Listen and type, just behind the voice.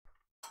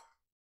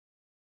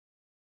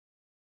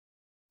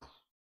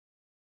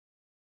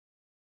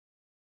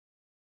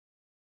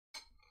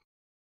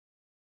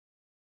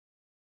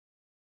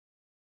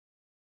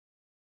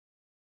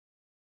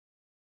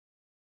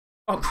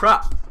Oh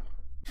crap.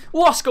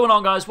 What's going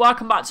on, guys?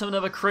 Welcome back to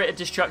another Creative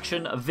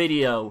Destruction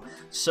video.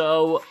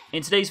 So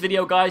in today's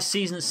video, guys,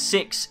 season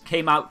 6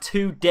 came out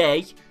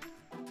today.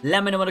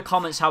 Let me know in the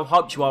comments how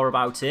hyped you are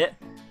about it.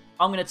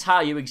 I'm going to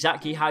tell you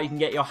exactly how you can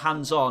get your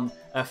hands on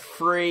a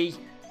free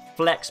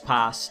flex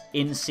pass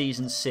in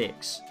season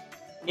 6.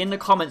 In the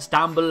comments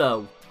down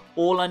below,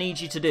 all I need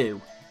you to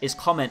do is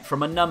comment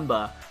from a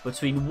number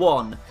between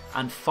 1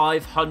 and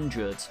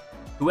 500.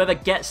 Whoever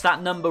gets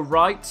that number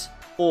right,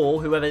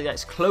 or whoever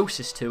gets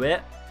closest to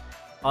it,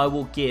 I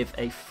will give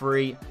a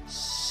free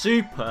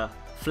super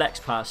flex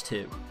pass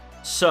to.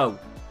 So,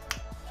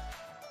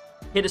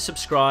 hit a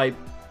subscribe,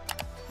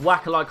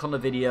 whack a like on the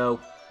video,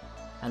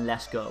 and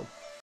let's go.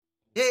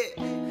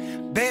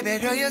 Yeah, baby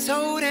girl, you're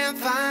so damn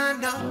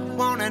fine, though.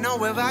 Wanna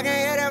know if I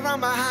can hit it from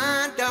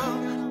behind,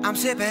 though. I'm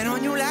sipping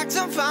on you like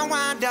some fine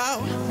wine, though.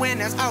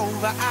 When it's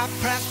over, I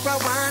press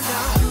rewind,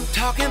 though.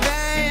 Talking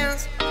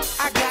bands,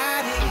 I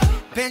got it.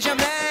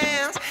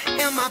 Benjamins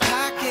in my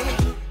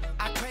pocket.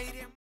 I trade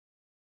him.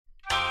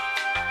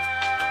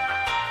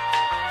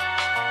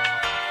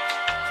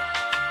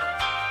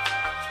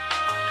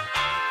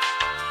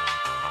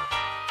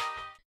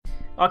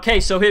 Okay,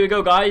 so here we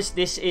go, guys.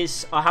 This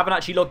is, I haven't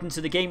actually logged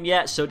into the game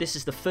yet, so this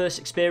is the first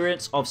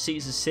experience of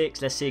Season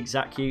 6. Let's see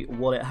exactly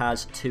what it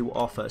has to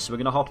offer. So we're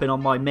going to hop in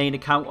on my main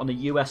account on the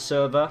US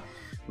server.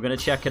 We're going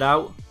to check it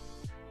out.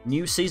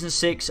 New Season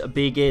 6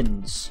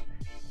 begins.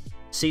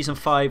 Season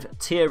 5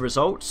 tier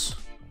results.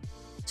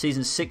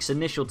 Season 6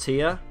 initial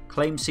tier.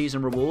 Claim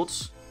season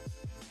rewards.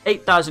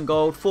 8,000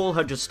 gold,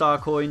 400 star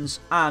coins,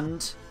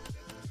 and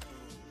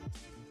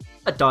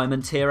a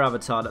diamond tier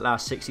avatar that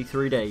lasts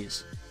 63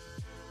 days.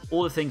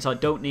 All the things I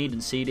don't need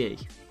in CD.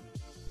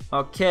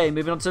 Okay,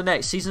 moving on to the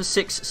next. Season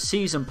 6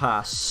 Season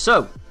Pass.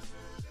 So,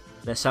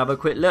 let's have a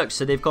quick look.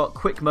 So they've got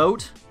quick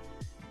mode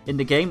in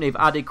the game. They've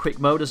added quick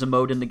mode as a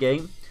mode in the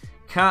game.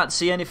 Can't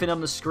see anything on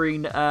the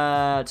screen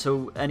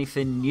to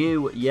anything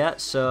new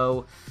yet.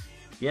 So,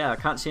 yeah, I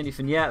can't see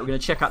anything yet. We're going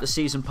to check out the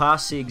Season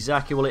Pass, see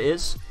exactly what it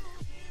is.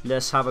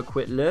 Let's have a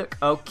quick look.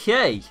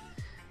 Okay,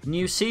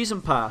 new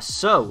Season Pass.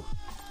 So,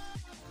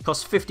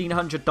 costs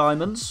 1,500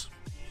 diamonds.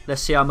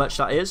 Let's see how much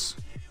that is.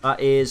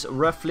 That is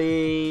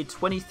roughly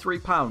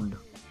 £23.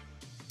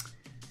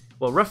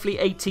 Well, roughly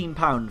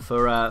 £18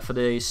 for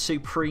the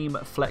Supreme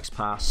Flex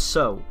Pass.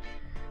 So,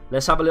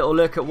 let's have a little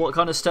look at what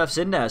kind of stuff's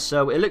in there.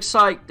 So, it looks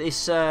like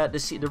this.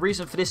 The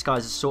reason for this,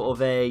 guys, is sort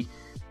of a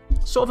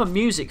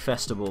music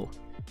festival.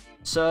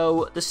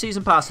 So, the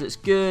Season Pass looks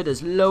good.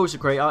 There's loads of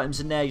great items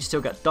in there. You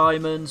still get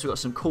diamonds. We've got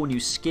some cool new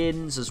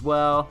skins as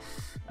well.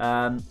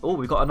 Oh,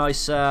 we've got a nice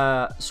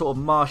sort of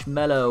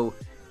marshmallow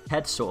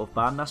head sort of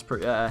band. That's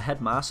pretty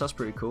head mask. That's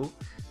pretty cool.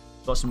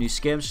 Got some new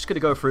skins. Just gonna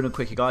go through them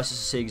quickly, guys,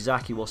 just to see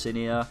exactly what's in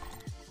here.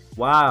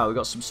 Wow, we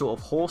got some sort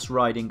of horse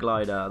riding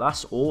glider.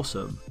 That's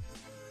awesome.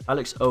 That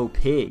looks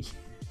OP. That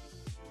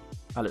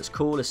looks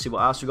cool. Let's see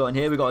what else we got in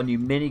here. We got a new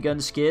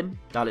minigun skin.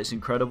 That looks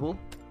incredible.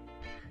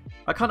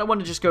 I kind of want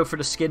to just go for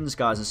the skins,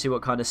 guys, and see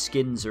what kind of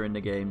skins are in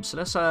the game. So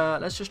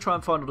let's just try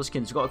and find all the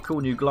skins. We've got a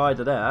cool new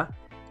glider there.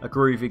 A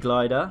groovy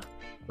glider.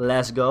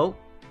 Let's go.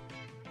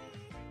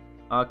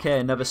 Okay,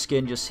 another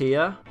skin just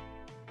here.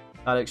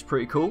 That looks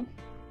pretty cool.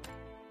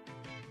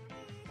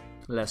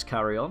 Let's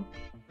carry on.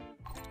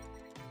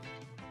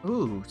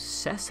 Ooh,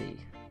 sassy.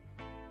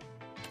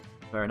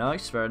 Very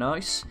nice, very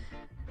nice.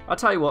 I'll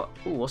tell you what.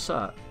 Ooh, what's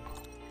that?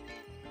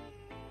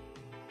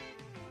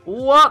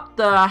 What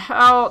the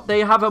hell? They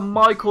have a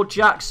Michael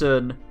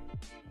Jackson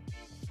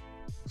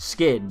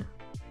skin.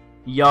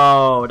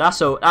 Yo,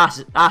 that's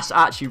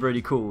actually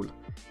really cool.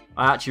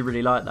 I actually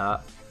really like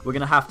that. We're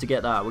going to have to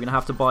get that. We're going to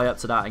have to buy up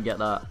to that and get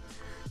that.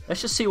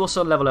 Let's just see what's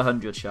on level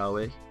 100, shall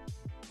we?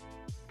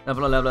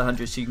 Level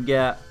 100, so you can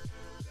get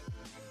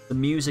the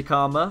music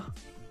armor.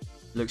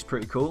 Looks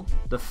pretty cool.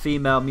 The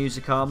female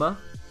music armor.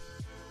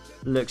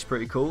 Looks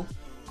pretty cool.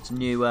 Some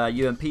new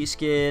UMP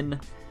skin.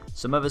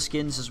 Some other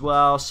skins as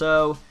well.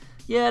 So,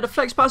 yeah, the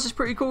Flex Pass is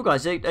pretty cool,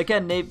 guys.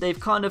 Again, they've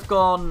kind of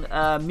gone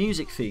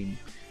music theme.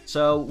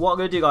 So, what I'm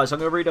going to do, guys, I'm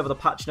going to read over the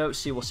patch notes,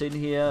 see what's in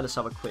here. Let's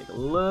have a quick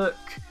look.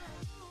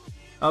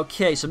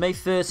 Okay, so May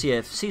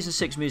 30th, Season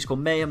 6 Musical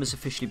Mayhem has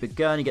officially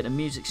begun. You get the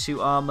music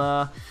suit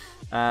armor.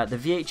 The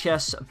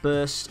VHS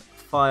burst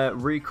fire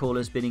recoil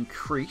has been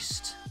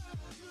increased.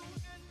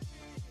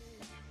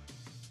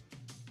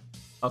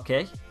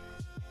 Okay.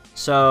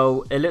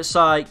 So, it looks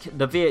like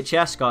the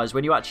VHS, guys,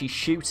 when you actually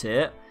shoot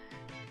it,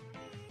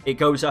 it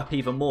goes up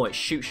even more. It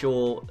shoots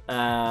your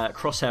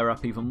crosshair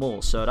up even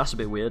more. So, that's a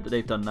bit weird that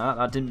they've done that.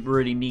 That didn't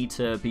really need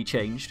to be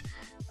changed.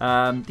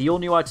 The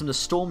all-new item, the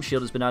Storm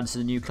Shield, has been added to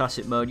the new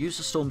Classic mode. Use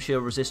the Storm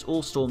Shield, resist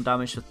all storm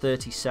damage for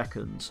 30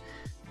 seconds.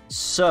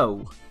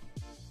 So,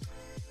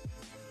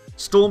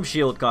 Storm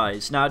Shield,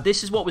 guys. Now,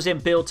 this is what was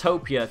in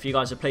Buildtopia, if you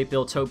guys have played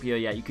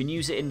Buildtopia yet. You can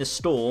use it in the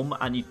Storm,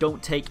 and you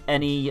don't take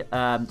any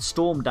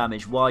storm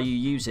damage while you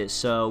use it.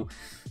 So,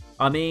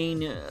 I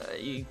mean,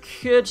 you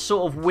could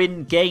sort of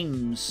win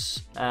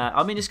games.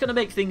 I mean, it's going to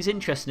make things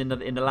interesting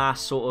in the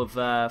last sort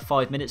of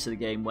 5 minutes of the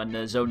game when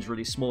the zone's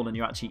really small and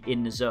you're actually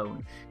in the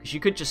zone. Because you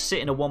could just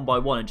sit in a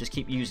 1-by-1 and just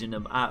keep using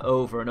them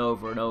over and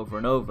over and over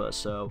and over.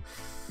 So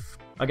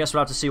I guess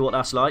we'll have to see what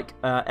that's like.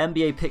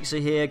 NBA picks are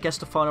here. Guess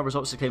the final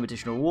results to claim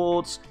additional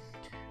rewards.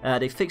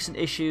 They fixed an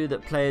issue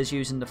that players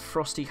using the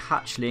Frosty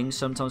Hatchling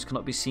sometimes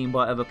cannot be seen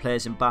by other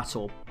players in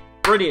battle.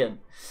 Brilliant!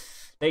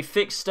 They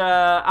fixed,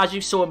 as you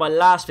saw in my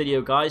last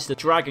video, guys, the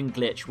dragon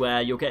glitch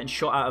where you're getting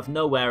shot out of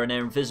nowhere and they're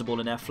invisible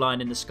and they're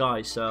flying in the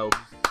sky. So,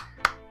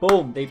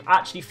 boom, they've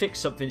actually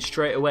fixed something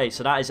straight away.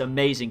 So that is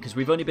amazing because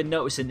we've only been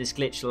noticing this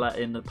glitch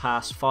in the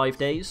past 5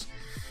 days.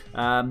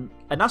 And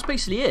that's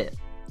basically it.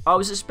 I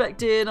was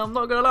expecting, I'm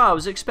not going to lie, I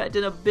was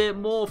expecting a bit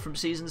more from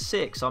Season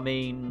 6. I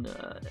mean,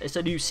 it's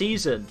a new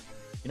season.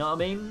 You know what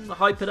I mean?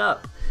 Hype it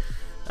up.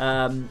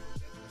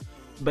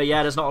 But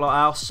yeah, there's not a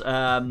lot else.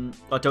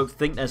 I don't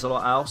think there's a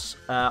lot else.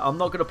 I'm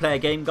not going to play a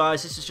game,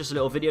 guys. This is just a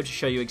little video to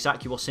show you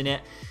exactly what's in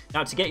it.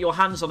 Now, to get your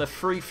hands on a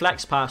free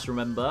Flex Pass,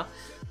 remember,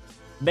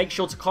 make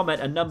sure to comment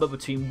a number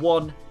between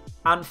 1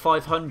 and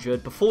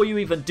 500. Before you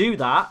even do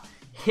that,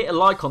 hit a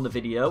like on the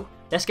video.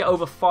 Let's get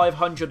over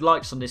 500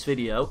 likes on this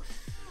video.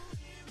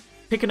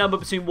 Pick a number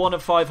between 1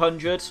 and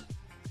 500.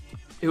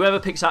 Whoever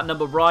picks that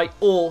number right,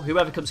 or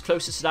whoever comes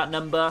closest to that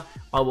number,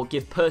 I will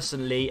give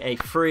personally a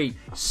free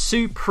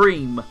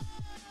Supreme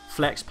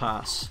Flex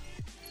Pass.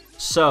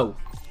 So,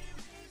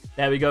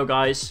 there we go,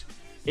 guys.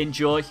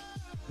 Enjoy.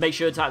 Make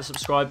sure to hit the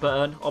subscribe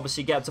button.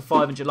 Obviously, get up to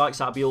 500 likes.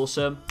 That'd be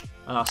awesome.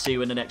 And I'll see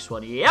you in the next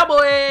one. Yeah,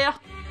 boy!